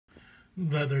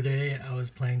The other day, I was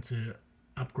planning to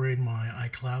upgrade my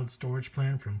iCloud storage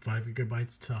plan from 5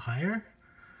 gigabytes to higher.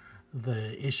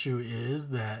 The issue is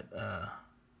that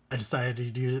I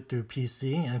decided to use it through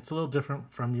PC, and it's a little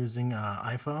different from using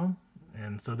iPhone.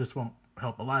 And so this won't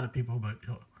help a lot of people, but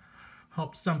it'll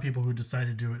help some people who decide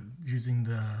to do it using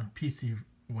the PC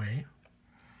way.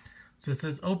 So it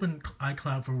says open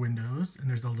iCloud for Windows, and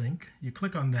there's a link. You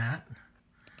click on that,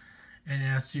 and it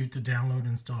asks you to download and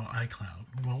install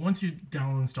iCloud. Well, once you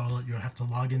download and install it, you'll have to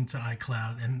log into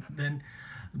iCloud, and then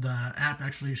the app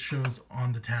actually shows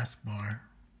on the taskbar.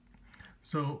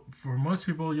 So for most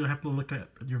people, you'll have to look at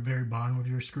your very bottom of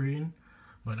your screen,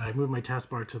 but I moved my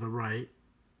taskbar to the right.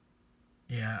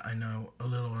 Yeah, I know, a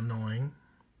little annoying.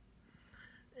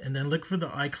 And then look for the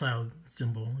iCloud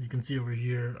symbol. You can see over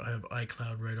here, I have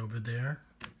iCloud right over there.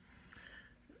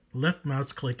 Left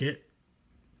mouse click it.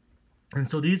 And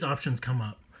so these options come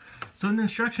up. So in the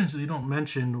instructions, they don't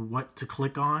mention what to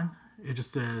click on. It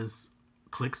just says,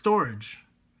 click storage.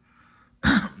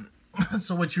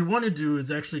 So what you want to do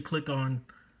is actually click on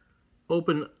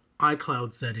open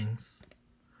iCloud settings.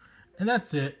 And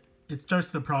that's it. It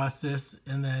starts the process,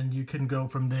 and then you can go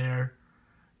from there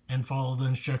and follow the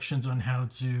instructions on how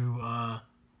to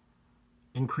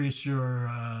increase your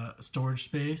storage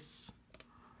space.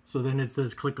 So then it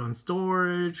says click on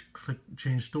storage, click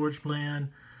change storage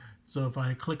plan. So if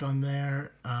I click on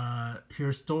there,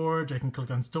 here's storage, I can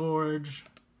click on storage.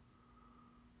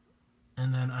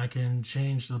 And then I can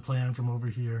change the plan from over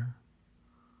here.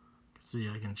 See,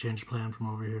 I can change plan from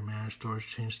over here, manage storage,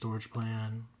 change storage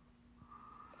plan.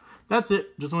 That's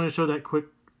it. Just wanted to show that quick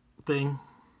thing.